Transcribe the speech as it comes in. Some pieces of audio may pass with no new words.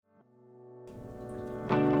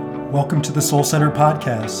Welcome to the Soul Center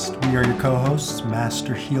podcast. We are your co-hosts,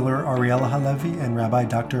 Master Healer Ariella Halevi and Rabbi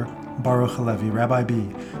Dr. Baruch Halevi, Rabbi B,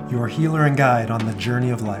 your healer and guide on the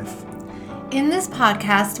journey of life. In this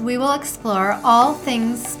podcast, we will explore all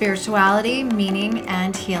things spirituality, meaning,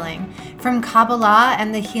 and healing, from Kabbalah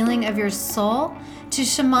and the healing of your soul to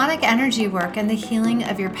shamanic energy work and the healing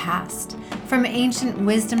of your past, from ancient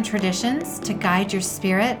wisdom traditions to guide your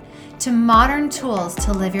spirit to modern tools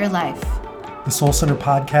to live your life. The Soul Center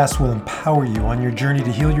podcast will empower you on your journey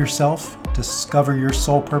to heal yourself, discover your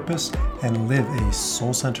soul purpose, and live a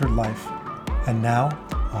soul-centered life. And now,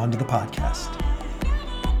 on to the podcast.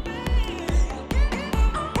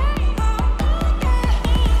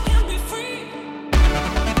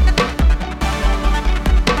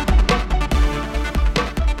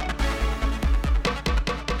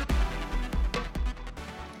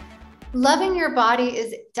 Loving your body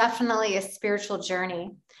is definitely a spiritual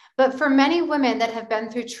journey. But for many women that have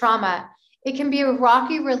been through trauma, it can be a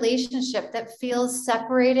rocky relationship that feels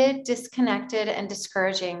separated, disconnected, and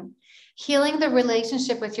discouraging. Healing the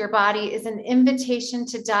relationship with your body is an invitation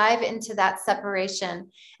to dive into that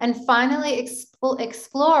separation and finally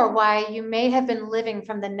explore why you may have been living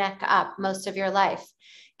from the neck up most of your life,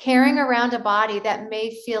 carrying around a body that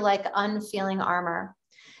may feel like unfeeling armor.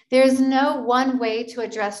 There's no one way to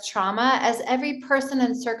address trauma, as every person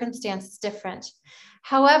and circumstance is different.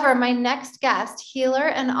 However, my next guest, healer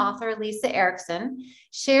and author Lisa Erickson,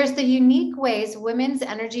 shares the unique ways women's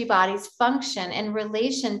energy bodies function in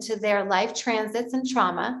relation to their life transits and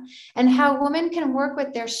trauma, and how women can work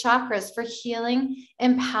with their chakras for healing,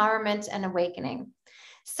 empowerment, and awakening.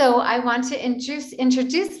 So I want to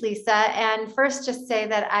introduce Lisa, and first just say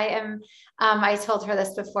that I told her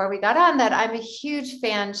this before we got on, that I'm a huge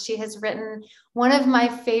fan. She has written one of my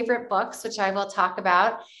favorite books, which I will talk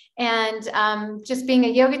about. And just being a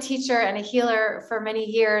yoga teacher and a healer for many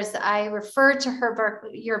years, I refer to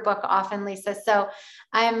your book often, Lisa. So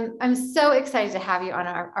I'm so excited to have you on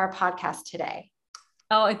our podcast today.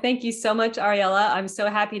 Oh, thank you so much, Ariella. I'm so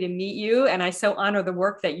happy to meet you, and I so honor the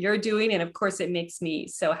work that you're doing. And of course, it makes me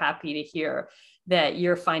so happy to hear that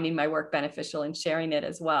you're finding my work beneficial and sharing it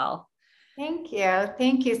as well. Thank you.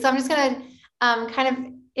 Thank you. So I'm just going to kind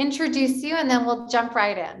of introduce you, and then we'll jump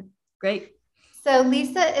right in. Great. So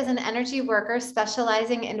Lisa is an energy worker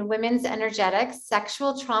specializing in women's energetics,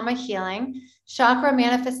 sexual trauma healing, chakra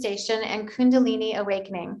manifestation, and Kundalini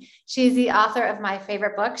awakening. She's the author of my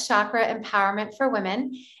favorite book, Chakra Empowerment for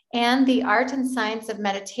Women, and The Art and Science of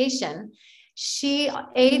Meditation. She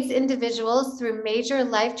aids individuals through major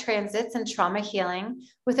life transits and trauma healing,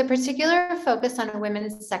 with a particular focus on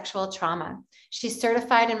women's sexual trauma. She's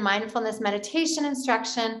certified in mindfulness meditation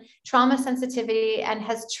instruction, trauma sensitivity, and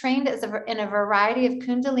has trained in a variety of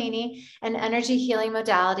Kundalini and energy healing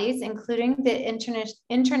modalities, including the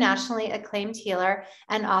internationally acclaimed healer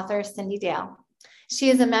and author Cyndi Dale. She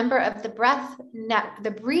is a member of the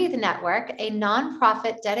Breathe Network, a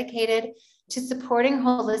nonprofit dedicated to supporting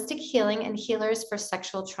holistic healing and healers for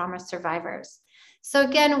sexual trauma survivors. So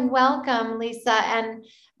again, welcome, Lisa. And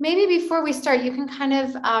maybe before we start, you can kind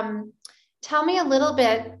of tell me a little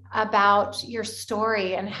bit about your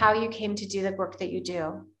story and how you came to do the work that you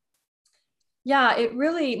do. Yeah,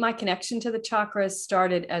 my connection to the chakras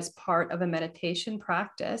started as part of a meditation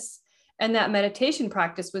practice. And that meditation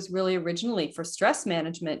practice was really originally for stress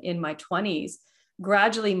management in my 20s,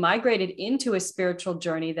 gradually migrated into a spiritual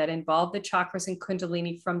journey that involved the chakras and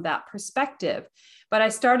Kundalini from that perspective. But I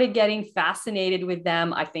started getting fascinated with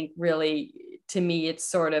them. I think really, to me, it's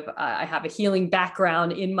sort of, I have a healing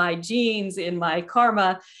background in my genes, in my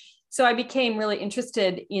karma. So I became really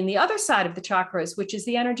interested in the other side of the chakras, which is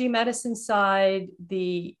the energy medicine side,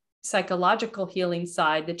 the psychological healing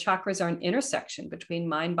side. The chakras are an intersection between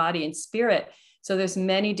mind, body, and spirit. So there's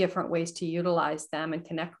many different ways to utilize them and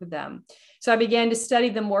connect with them. So I began to study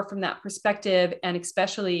them more from that perspective, and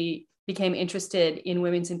especially became interested in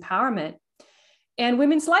women's empowerment and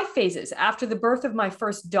women's life phases. After the birth of my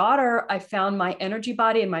first daughter, I found my energy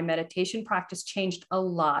body and my meditation practice changed a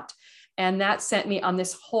lot. And that sent me on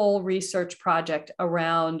this whole research project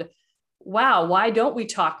around, wow, why don't we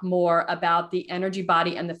talk more about the energy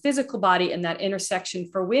body and the physical body and that intersection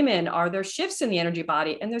for women? Are there shifts in the energy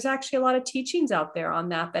body? And there's actually a lot of teachings out there on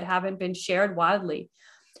that haven't been shared widely.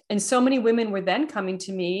 And so many women were then coming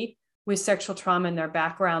to me with sexual trauma in their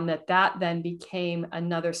background that then became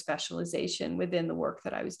another specialization within the work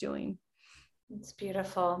that I was doing. It's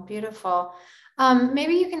beautiful, beautiful.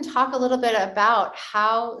 Maybe you can talk a little bit about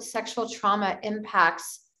how sexual trauma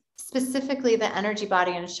impacts specifically the energy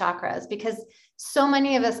body and chakras, because so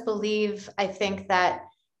many of us believe, I think, that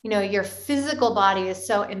your physical body is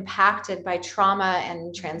so impacted by trauma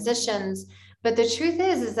and transitions. But the truth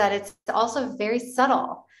is that it's also very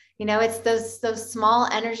subtle. It's those small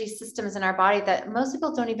energy systems in our body that most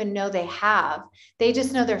people don't even know they have. They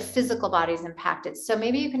just know their physical body is impacted. So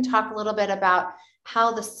maybe you can talk a little bit about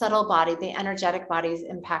how the subtle body, the energetic body, is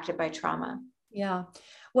impacted by trauma. Yeah.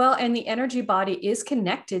 Well, and the energy body is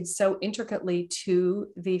connected so intricately to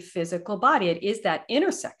the physical body. It is that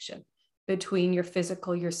intersection between your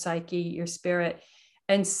physical, your psyche, your spirit.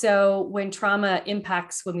 And so when trauma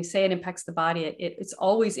impacts, when we say it impacts the body, it's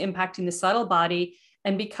always impacting the subtle body.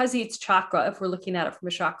 And because each chakra, if we're looking at it from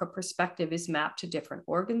a chakra perspective, is mapped to different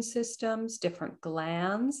organ systems, different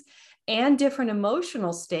glands, and different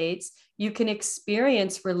emotional states, you can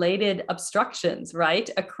experience related obstructions, right?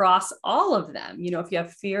 Across all of them. If you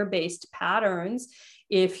have fear-based patterns,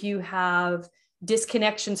 if you have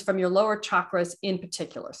disconnections from your lower chakras in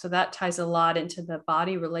particular. So that ties a lot into the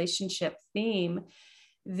body relationship theme.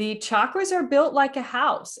 The chakras are built like a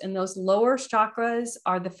house, and those lower chakras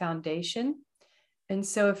are the foundation. And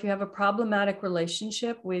so if you have a problematic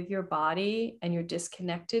relationship with your body and you're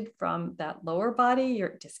disconnected from that lower body,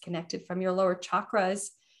 you're disconnected from your lower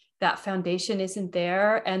chakras, that foundation isn't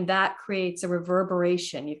there. And that creates a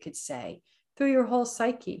reverberation, you could say, through your whole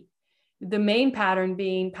psyche. The main pattern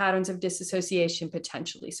being patterns of disassociation,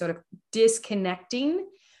 potentially sort of disconnecting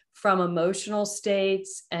from emotional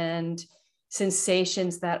states and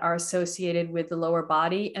sensations that are associated with the lower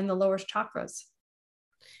body and the lower chakras.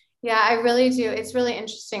 Yeah, I really do. It's really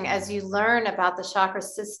interesting as you learn about the chakra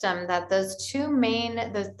system that those two main,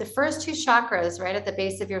 the first two chakras right at the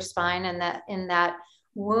base of your spine and that in that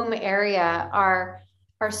womb area are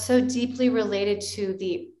so deeply related to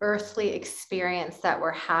the earthly experience that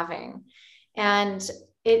we're having. And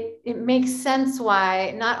it makes sense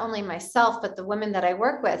why not only myself, but the women that I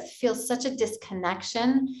work with feel such a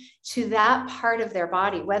disconnection to that part of their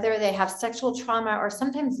body, whether they have sexual trauma or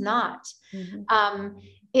sometimes not. Mm-hmm.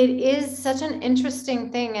 It is such an interesting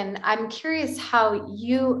thing. And I'm curious how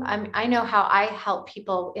I know how I help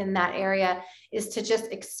people in that area is to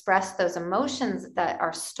just express those emotions that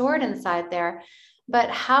are stored inside there. But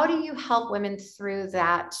how do you help women through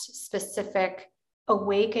that specific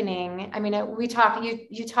awakening? I mean,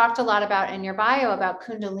 you talked a lot about in your bio about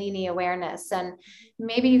Kundalini awareness, and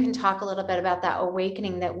maybe you can talk a little bit about that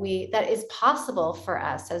awakening that is possible for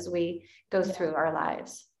us as we go through our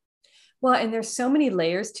lives. Well, and there's so many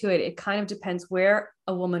layers to it. It kind of depends where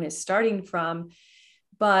a woman is starting from.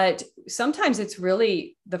 But sometimes it's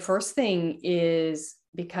really the first thing is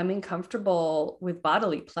becoming comfortable with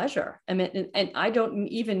bodily pleasure. I mean, and I don't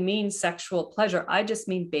even mean sexual pleasure. I just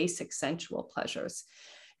mean basic sensual pleasures,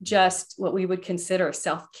 just what we would consider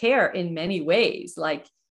self-care in many ways. Like,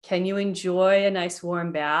 can you enjoy a nice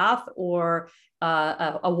warm bath or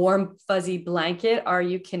a warm fuzzy blanket? Are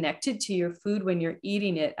you connected to your food when you're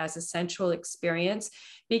eating it as a sensual experience?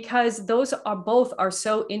 Because those are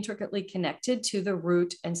so intricately connected to the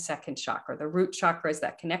root and second chakra. The root chakra is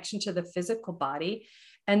that connection to the physical body.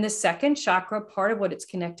 And the second chakra, part of what it's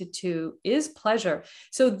connected to is pleasure.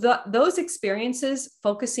 So those experiences,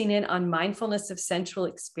 focusing in on mindfulness of sensual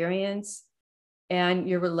experience and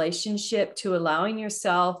your relationship to allowing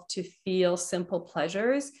yourself to feel simple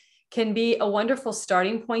pleasures, can be a wonderful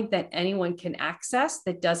starting point that anyone can access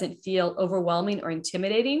that doesn't feel overwhelming or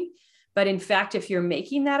intimidating. But in fact, if you're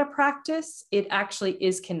making that a practice, it actually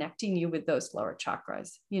is connecting you with those lower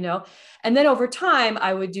chakras, And then over time,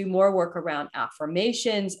 I would do more work around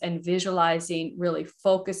affirmations and visualizing, really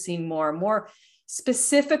focusing more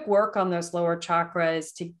specific work on those lower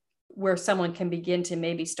chakras to where someone can begin to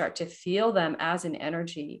maybe start to feel them as an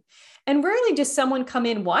energy. And rarely does someone come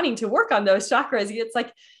in wanting to work on those chakras. It's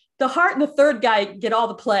like the heart and the third guy get all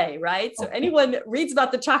the play, right? So anyone reads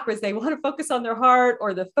about the chakras, they want to focus on their heart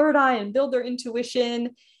or the third eye and build their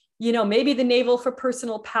intuition, maybe the navel for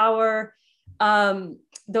personal power.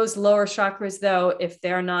 Those lower chakras, though, if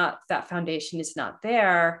that foundation is not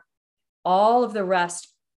there, all of the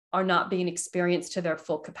rest are not being experienced to their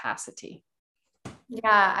full capacity.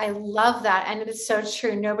 Yeah, I love that. And it is so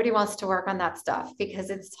true. Nobody wants to work on that stuff because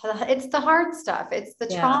it's the hard stuff. It's the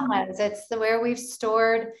traumas. It's where we've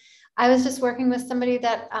stored. I was just working with somebody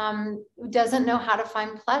that doesn't know how to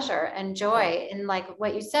find pleasure and joy. And like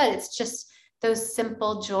what you said, it's just those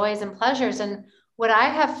simple joys and pleasures. And what I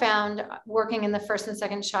have found working in the first and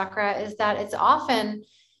second chakra is that it's often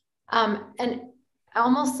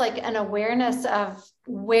almost like an awareness of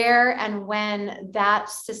where and when that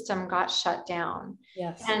system got shut down.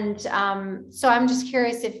 Yes. And so I'm just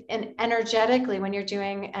curious if, and energetically, when you're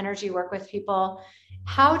doing energy work with people,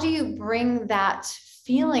 how do you bring that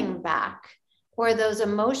feeling back? or those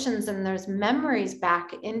emotions and those memories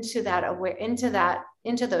back into that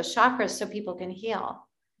into those chakras so people can heal.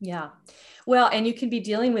 Yeah. Well, and you can be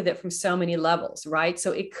dealing with it from so many levels, right?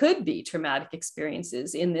 So it could be traumatic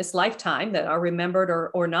experiences in this lifetime that are remembered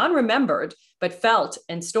or non-remembered, but felt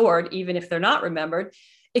and stored, even if they're not remembered.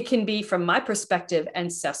 It can be, from my perspective,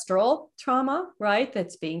 ancestral trauma, right?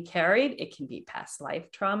 That's being carried. It can be past life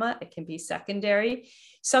trauma. It can be secondary.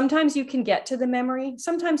 Sometimes you can get to the memory.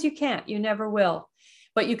 Sometimes you can't. You never will.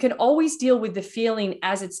 But you can always deal with the feeling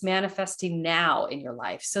as it's manifesting now in your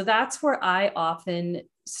life. So that's where I often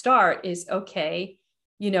start is, okay,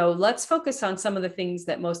 let's focus on some of the things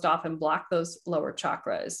that most often block those lower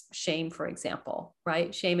chakras. Shame, for example,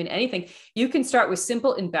 right? Shame in anything. You can start with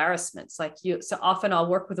simple embarrassments. So often I'll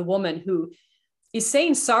work with a woman who is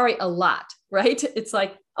saying sorry a lot, right? It's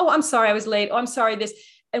like, oh, I'm sorry, I was late. Oh, I'm sorry, this.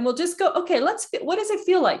 And we'll just go, okay, what does it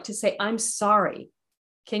feel like to say, I'm sorry?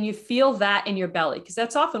 Can you feel that in your belly? Because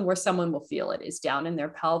that's often where someone will feel it, is down in their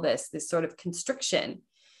pelvis, this sort of constriction.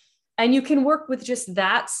 And you can work with just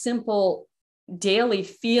that simple daily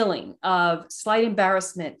feeling of slight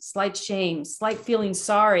embarrassment, slight shame, slight feeling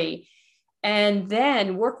sorry, and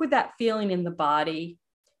then work with that feeling in the body.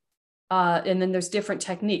 And then there's different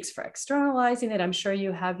techniques for externalizing it. I'm sure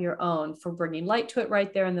you have your own for bringing light to it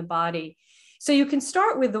right there in the body. So you can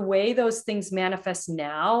start with the way those things manifest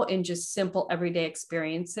now in just simple everyday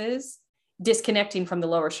experiences, disconnecting from the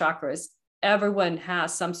lower chakras. Everyone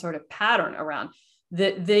has some sort of pattern around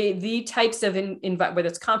the types of whether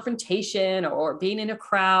it's confrontation or being in a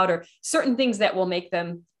crowd or certain things that will make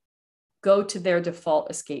them go to their default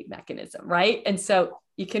escape mechanism, right? And so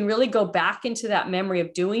you can really go back into that memory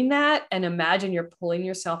of doing that and imagine you're pulling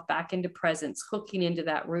yourself back into presence, hooking into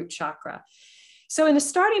that root chakra. So in the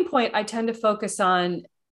starting point, I tend to focus on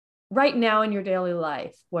right now in your daily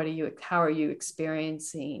life. How are you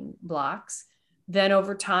experiencing blocks? Then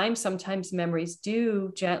over time, sometimes memories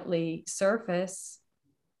do gently surface,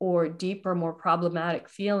 or deeper, more problematic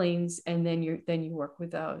feelings. And then you work with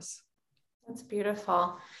those. That's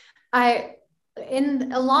beautiful.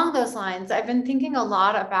 Along those lines, I've been thinking a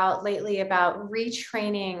lot lately about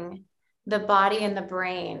retraining the body and the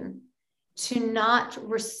brain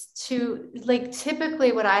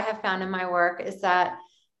typically what I have found in my work is that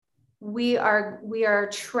we are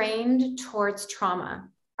trained towards trauma.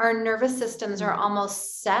 Our nervous systems are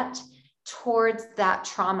almost set towards that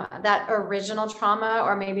trauma, that original trauma,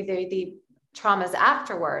 or maybe the traumas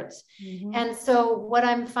afterwards. Mm-hmm. And so what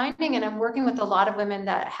I'm finding, and I'm working with a lot of women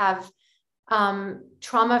that have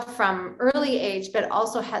trauma from early age, but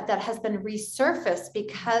also that has been resurfaced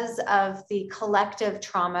because of the collective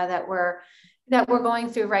trauma that we're going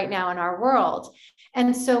through right now in our world.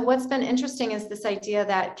 And so what's been interesting is this idea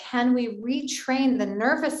that, can we retrain the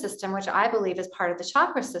nervous system, which I believe is part of the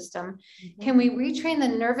chakra system? Mm-hmm. Can we retrain the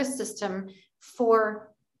nervous system for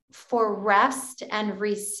rest and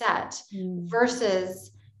reset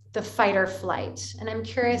versus the fight or flight? And I'm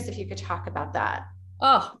curious if you could talk about that.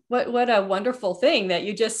 Oh, what a wonderful thing that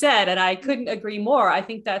you just said. And I couldn't agree more. I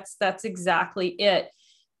think that's exactly it.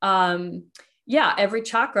 Every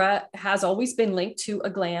chakra has always been linked to a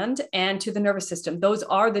gland and to the nervous system. Those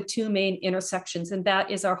are the two main intersections. And that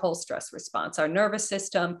is our whole stress response, our nervous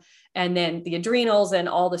system, and then the adrenals and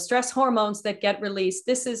all the stress hormones that get released.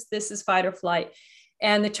 This is fight or flight.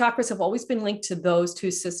 And the chakras have always been linked to those two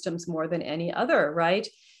systems more than any other, right?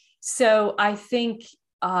 So I think,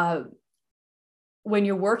 when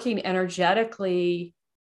you're working energetically,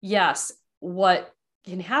 yes, what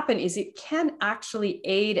can happen is it can actually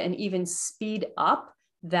aid and even speed up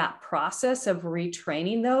that process of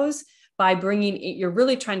retraining those by you're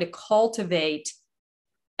really trying to cultivate.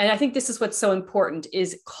 And I think this is what's so important,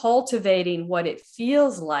 is cultivating what it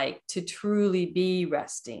feels like to truly be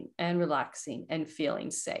resting and relaxing and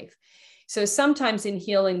feeling safe. So sometimes in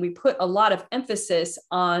healing, we put a lot of emphasis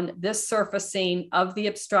on the surfacing of the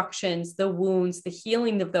obstructions, the wounds, the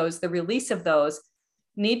healing of those, the release of those.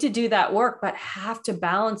 Need to do that work, but have to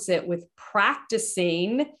balance it with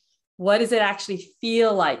practicing. What does it actually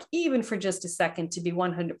feel like, even for just a second, to be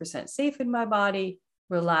 100% safe in my body,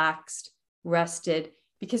 relaxed, rested,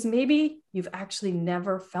 because maybe you've actually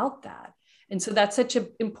never felt that. And so that's such an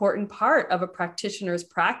important part of a practitioner's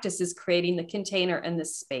practice, is creating the container and the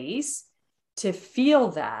space to feel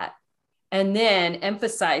that, and then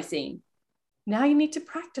emphasizing, now you need to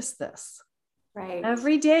practice this. Right.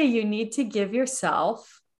 Every day you need to give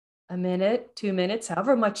yourself a minute, 2 minutes,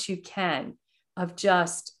 however much you can, of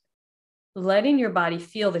just letting your body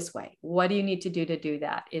feel this way. What do you need to do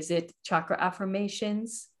that? Is it chakra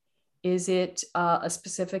affirmations? Is it a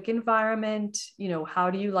specific environment? How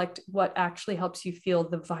do you what actually helps you feel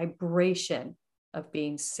the vibration of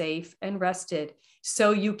being safe and rested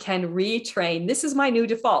so you can retrain. This is my new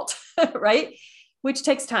default, right? Which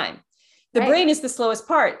takes time. The brain is the slowest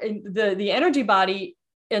part, and the energy body,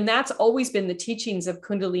 and that's always been the teachings of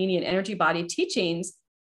Kundalini and energy body teachings,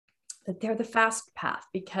 that they're the fast path,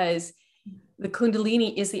 because the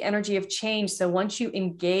Kundalini is the energy of change. So once you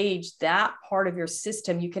engage that part of your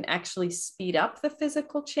system, you can actually speed up the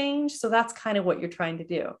physical change. So that's kind of what you're trying to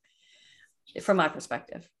do from my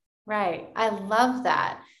perspective. Right. I love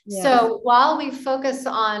that. Yeah. So while we focus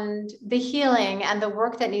on the healing and the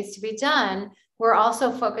work that needs to be done, we're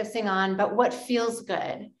also focusing on, but what feels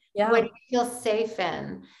good? Yeah. What do you feel safe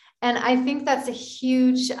in? And I think that's a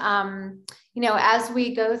huge, as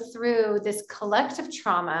we go through this collective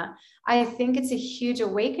trauma, I think it's a huge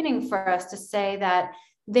awakening for us to say that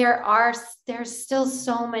there's still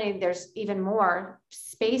so many, there's even more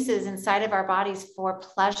spaces inside of our bodies for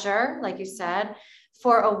pleasure, like you said,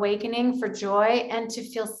 for awakening, for joy, and to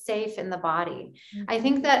feel safe in the body. Mm-hmm. I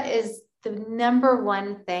think that is the number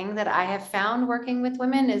one thing that I have found working with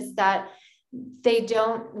women, is that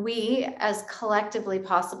we as collectively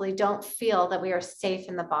possibly don't feel that we are safe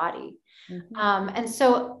in the body. Mm-hmm. And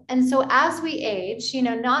so as we age,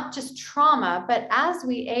 not just trauma, but as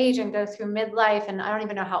we age and go through midlife, and I don't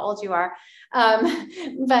even know how old you are,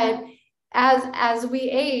 but as we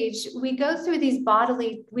age, we go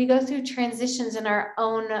through transitions in our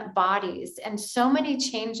own bodies, and so many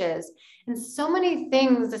changes and so many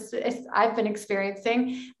things I've been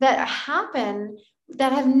experiencing that happen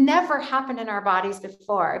that have never happened in our bodies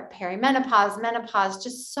before. Perimenopause, menopause,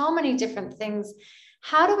 just so many different things.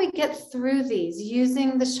 How do we get through these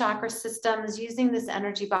using the chakra systems, using this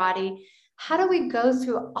energy body? How do we go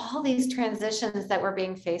through all these transitions that we're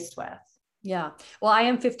being faced with? Yeah. Well, I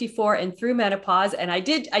am 54 and through menopause, and I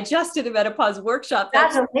just did a menopause workshop.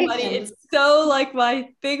 That's funny. It's so like my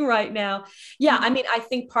thing right now. Yeah. I mean, I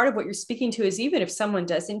think part of what you're speaking to is, even if someone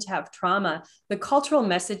doesn't have trauma, the cultural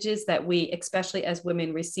messages that we, especially as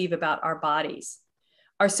women, receive about our bodies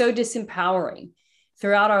are so disempowering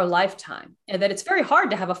throughout our lifetime, and that it's very hard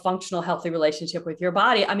to have a functional, healthy relationship with your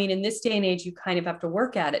body. I mean, in this day and age, you kind of have to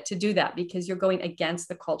work at it to do that, because you're going against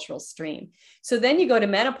the cultural stream. So then you go to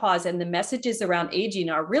menopause, and the messages around aging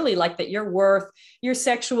are really like that your worth, your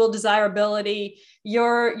sexual desirability,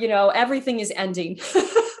 everything is ending.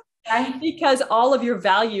 Right? Because all of your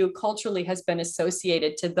value culturally has been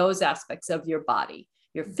associated to those aspects of your body,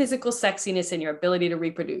 your physical sexiness and your ability to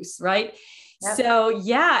reproduce, right? Yep. So,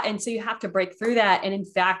 yeah. And so you have to break through that. And in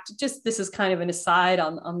fact, this is kind of an aside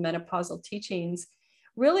on menopausal teachings.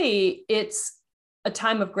 Really, it's a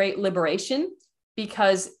time of great liberation,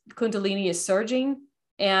 because Kundalini is surging,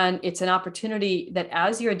 and it's an opportunity that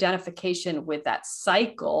as your identification with that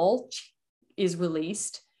cycle is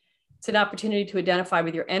released, it's an opportunity to identify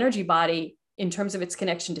with your energy body in terms of its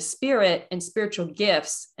connection to spirit and spiritual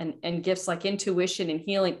gifts, and gifts like intuition and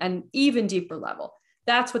healing, and even deeper level.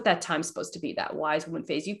 That's what that time's supposed to be, that wise woman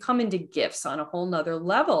phase. You come into gifts on a whole nother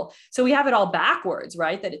level. So we have it all backwards,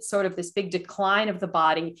 right? That it's sort of this big decline of the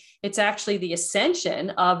body. It's actually the ascension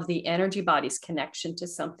of the energy body's connection to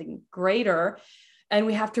something greater. And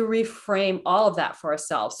we have to reframe all of that for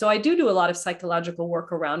ourselves. So I do a lot of psychological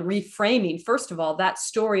work around reframing, first of all, that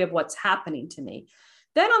story of what's happening to me.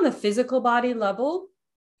 Then on the physical body level,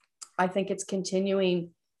 I think it's continuing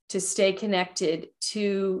to stay connected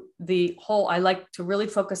to the whole. I like to really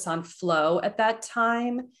focus on flow at that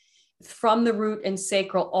time, from the root and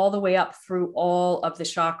sacral all the way up through all of the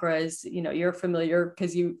chakras. You're familiar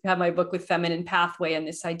because you have my book with Feminine Pathway, and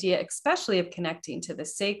this idea, especially of connecting to the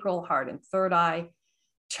sacral, heart, and third eye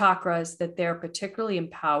chakras, that they're particularly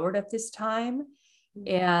empowered at this time,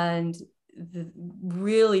 and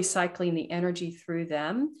really cycling the energy through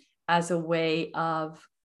them as a way of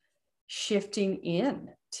shifting in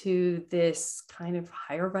to this kind of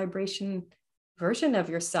higher vibration version of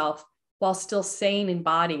yourself while still sane and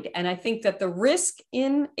embodied. And I think that the risk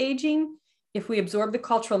in aging, if we absorb the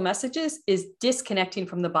cultural messages, is disconnecting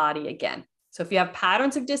from the body again. So if you have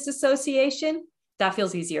patterns of disassociation, that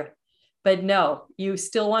feels easier. But no, you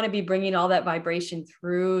still want to be bringing all that vibration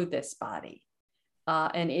through this body.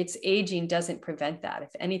 And its aging doesn't prevent that.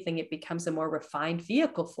 If anything, it becomes a more refined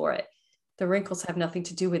vehicle for it. The wrinkles have nothing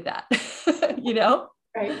to do with that,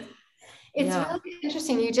 Right. It's really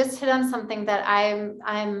interesting. You just hit on something that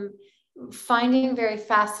I'm finding very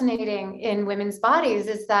fascinating in women's bodies,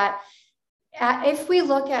 is that if we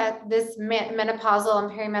look at this menopausal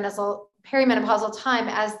and perimenopausal time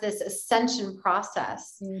as this ascension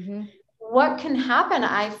process, mm-hmm. what can happen,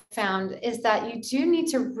 I've found, is that you do need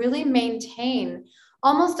to really maintain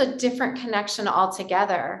almost a different connection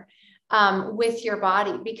altogether with your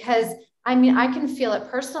body, because I mean, I can feel it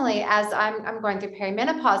personally as I'm going through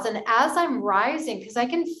perimenopause, and as I'm rising, because I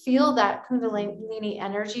can feel that Kundalini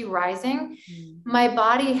energy rising, my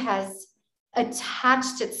body has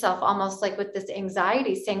attached itself almost like with this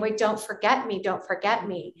anxiety, saying, wait, don't forget me, don't forget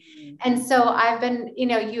me. And so I've been,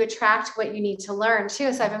 you attract what you need to learn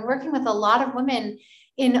too. So I've been working with a lot of women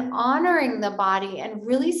in honoring the body and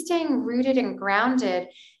really staying rooted and grounded.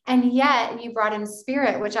 And yet you brought in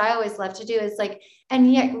spirit, which I always love to do, is like,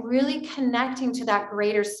 and yet really connecting to that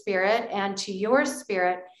greater spirit and to your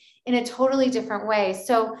spirit in a totally different way.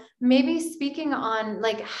 So maybe speaking on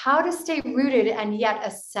like how to stay rooted and yet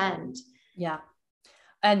ascend. Yeah.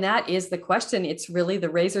 And that is the question. It's really the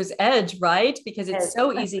razor's edge, right? Because it's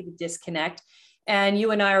so easy to disconnect. And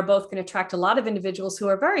you and I are both going to attract a lot of individuals who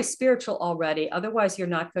are very spiritual already. Otherwise, you're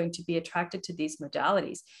not going to be attracted to these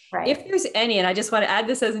modalities. Right. If there's any, and I just want to add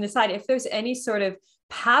this as an aside, if there's any sort of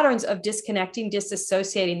patterns of disconnecting,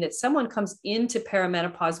 disassociating that someone comes into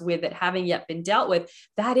perimenopause with that haven't yet been dealt with,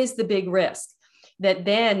 that is the big risk. That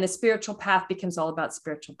then the spiritual path becomes all about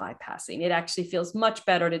spiritual bypassing. It actually feels much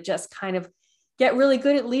better to just kind of get really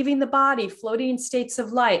good at leaving the body, floating in states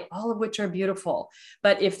of light, all of which are beautiful.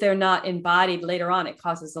 But if they're not embodied later on, it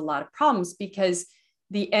causes a lot of problems because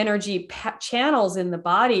the energy channels in the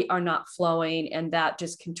body are not flowing, and that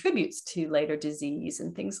just contributes to later disease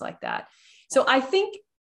and things like that. So I think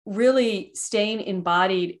really staying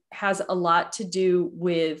embodied has a lot to do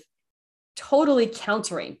with totally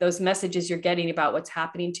countering those messages you're getting about what's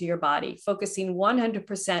happening to your body, focusing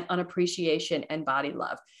 100% on appreciation and body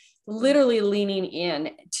love, literally leaning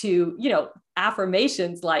in to,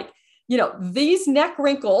 affirmations like, these neck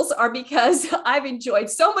wrinkles are because I've enjoyed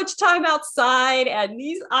so much time outside, and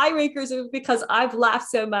these eye wrinkles are because I've laughed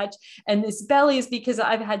so much, and this belly is because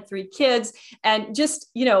I've had 3 kids, and just,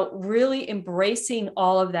 really embracing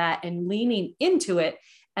all of that and leaning into it.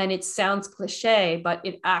 And it sounds cliche, but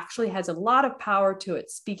it actually has a lot of power to it,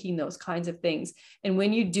 speaking those kinds of things. And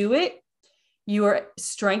when you do it, you are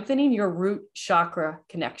strengthening your root chakra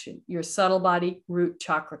connection, your subtle body root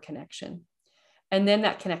chakra connection. And then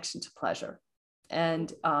that connection to pleasure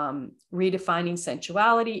and redefining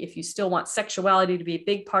sensuality. If you still want sexuality to be a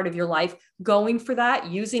big part of your life, going for that,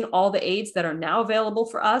 using all the aids that are now available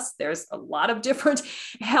for us. There's a lot of different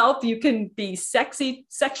help. You can be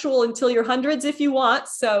sexual until your hundreds if you want.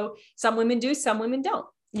 So some women do, some women don't,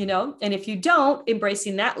 and if you don't,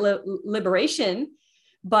 embracing that liberation,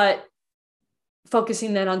 but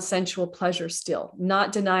focusing then on sensual pleasure still,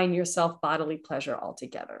 not denying yourself bodily pleasure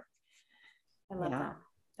altogether. I love that.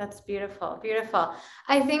 That's beautiful. Beautiful.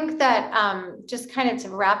 I think that just kind of to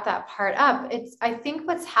wrap that part up, I think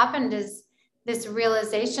what's happened is this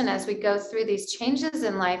realization as we go through these changes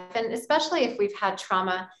in life, and especially if we've had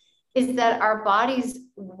trauma, is that our bodies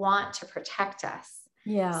want to protect us.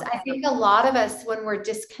 Yeah. So I think a lot of us, when we're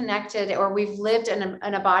disconnected or we've lived in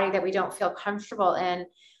a body that we don't feel comfortable in,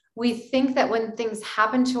 we think that when things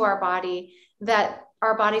happen to our body, that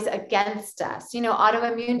our body's against us.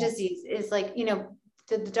 Autoimmune disease is like,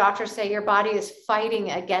 the doctors say your body is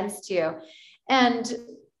fighting against you. And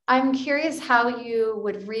I'm curious how you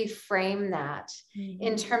would reframe that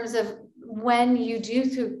in terms of when you do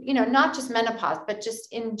through, not just menopause, but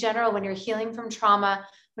just in general, when you're healing from trauma,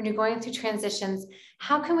 when you're going through transitions,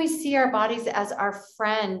 how can we see our bodies as our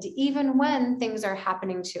friend, even when things are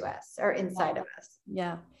happening to us or inside of us?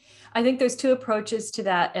 Yeah. I think there's 2 approaches to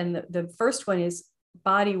that. And the first one is,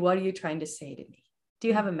 body, what are you trying to say to me? Do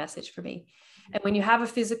you have a message for me? And when you have a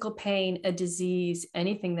physical pain, a disease,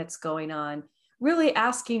 anything that's going on, really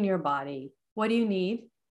asking your body, what do you need?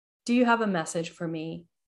 Do you have a message for me?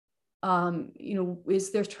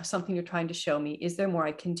 Is there something you're trying to show me? Is there more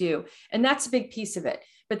I can do? And that's a big piece of it.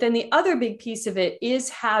 But then the other big piece of it is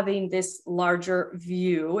having this larger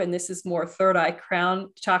view. And this is more third eye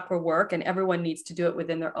crown chakra work. And everyone needs to do it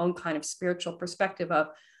within their own kind of spiritual perspective of,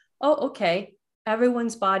 oh, okay,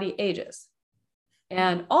 everyone's body ages.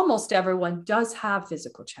 And almost everyone does have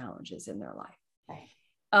physical challenges in their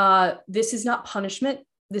life. This is not punishment.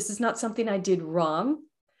 This is not something I did wrong.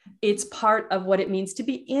 It's part of what it means to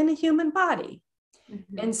be in a human body.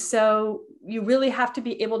 Mm-hmm. And so you really have to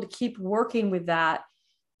be able to keep working with that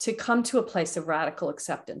to come to a place of radical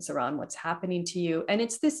acceptance around what's happening to you. And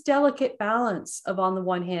it's this delicate balance of, on the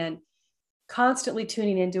one hand, constantly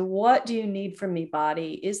tuning into, what do you need from me,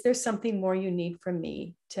 body? Is there something more you need from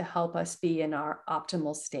me to help us be in our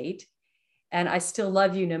optimal state? And I still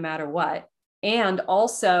love you no matter what. And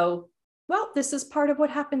also, well, this is part of what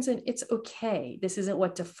happens, and it's okay. This isn't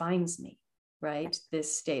what defines me. right?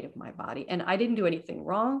 This state of my body. And I didn't do anything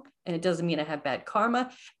wrong. And it doesn't mean I have bad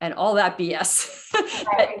karma and all that BS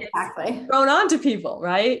Right, exactly. thrown on to people,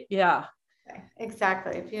 right? Yeah.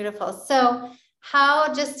 Exactly. Beautiful. So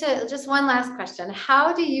just one last question.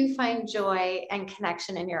 How do you find joy and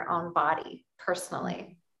connection in your own body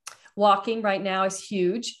personally? Walking right now is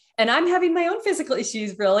huge. And I'm having my own physical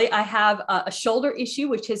issues, really. I have a shoulder issue,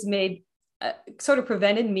 which has sort of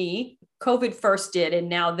prevented me. COVID first did, and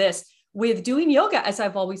now this, with doing yoga as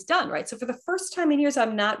I've always done, right? So for the first time in years,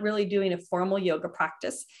 I'm not really doing a formal yoga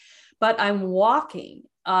practice, but I'm walking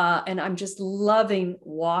and I'm just loving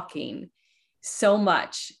walking so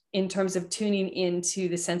much in terms of tuning into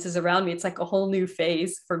the senses around me. It's like a whole new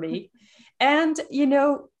phase for me. And,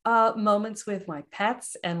 moments with my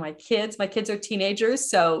pets and my kids. My kids are teenagers,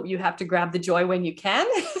 so you have to grab the joy when you can.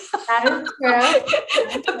 That is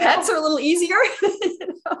true. The pets are a little easier.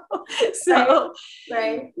 So,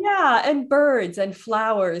 right. Yeah. And birds and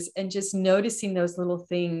flowers and just noticing those little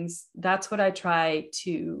things. That's what I try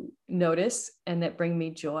to notice and that bring me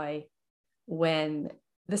joy when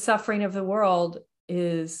the suffering of the world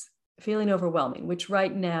is feeling overwhelming, which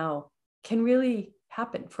right now can really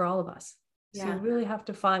happen for all of us. So you really have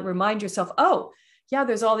to remind yourself, oh, yeah,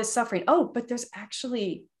 there's all this suffering. Oh, but there's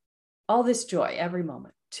actually all this joy every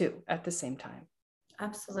moment too, at the same time.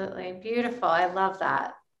 Absolutely. Beautiful. I love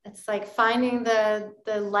that. It's like finding the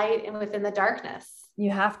light within the darkness. You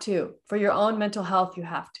have to, for your own mental health, you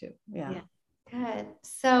have to. Yeah. Good.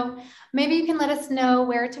 So maybe you can let us know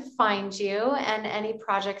where to find you and any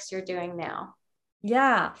projects you're doing now.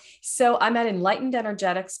 Yeah. So I'm at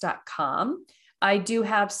enlightenedenergetics.com. I do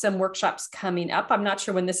have some workshops coming up. I'm not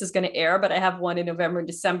sure when this is going to air, but I have one in November and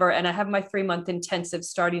December, and I have my 3-month intensive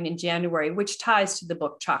starting in January, which ties to the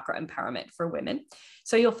book Chakra Empowerment for Women.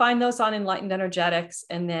 So you'll find those on Enlightened Energetics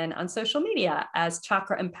and then on social media as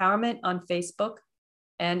Chakra Empowerment on Facebook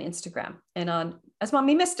and Instagram, and on as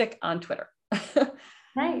Mommy Mystic on Twitter.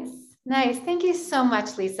 Nice. Thank you so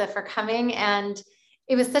much, Lisa, for coming. And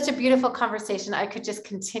it was such a beautiful conversation. I could just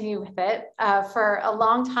continue with it for a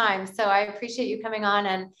long time. So I appreciate you coming on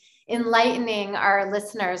and enlightening our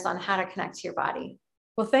listeners on how to connect to your body.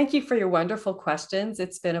 Well, thank you for your wonderful questions.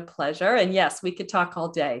 It's been a pleasure. And yes, we could talk all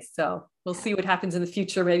day. So we'll see what happens in the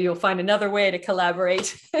future. Maybe you'll find another way to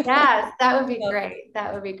collaborate. Yes, that would be great.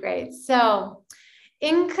 That would be great. So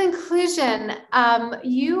in conclusion,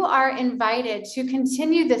 you are invited to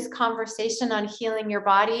continue this conversation on healing your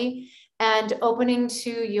body and opening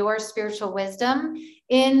to your spiritual wisdom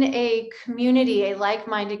in a community, a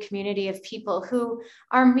like-minded community of people who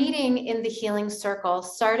are meeting in the Healing Circle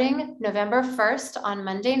starting November 1st on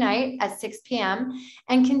Monday night at 6 p.m.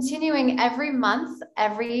 and continuing every month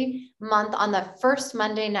on the first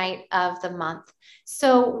Monday night of the month.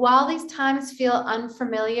 So while these times feel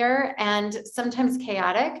unfamiliar and sometimes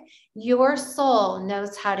chaotic, your soul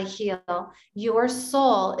knows how to heal. Your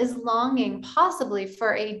soul is longing possibly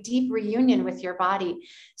for a deep reunion with your body.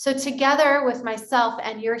 So together with myself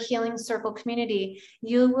and your Healing Circle community,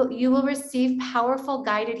 you will receive powerful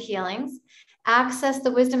guided healings, access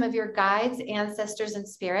the wisdom of your guides, ancestors, and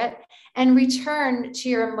spirit, and return to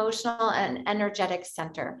your emotional and energetic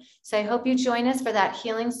center. So I hope you join us for that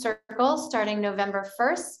Healing Circle starting November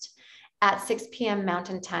 1st at 6 p.m.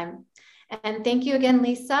 Mountain Time. And thank you again,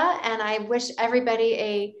 Lisa. And I wish everybody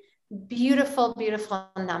a beautiful, beautiful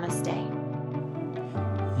namaste.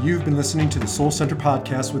 You've been listening to the Soul Center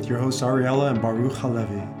podcast with your hosts Ariella and Baruch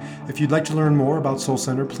Halevi. If you'd like to learn more about Soul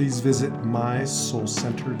Center, please visit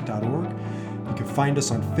mysoulcenter.org. You can find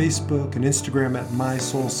us on Facebook and Instagram at My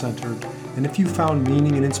Soul Center. And if you found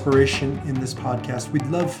meaning and inspiration in this podcast, we'd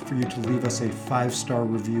love for you to leave us a 5-star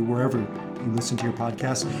review wherever you listen to your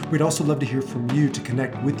podcast. We'd also love to hear from you, to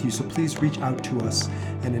connect with you. So please reach out to us.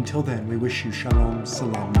 And until then, we wish you shalom,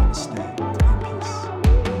 salam, namaste, and peace.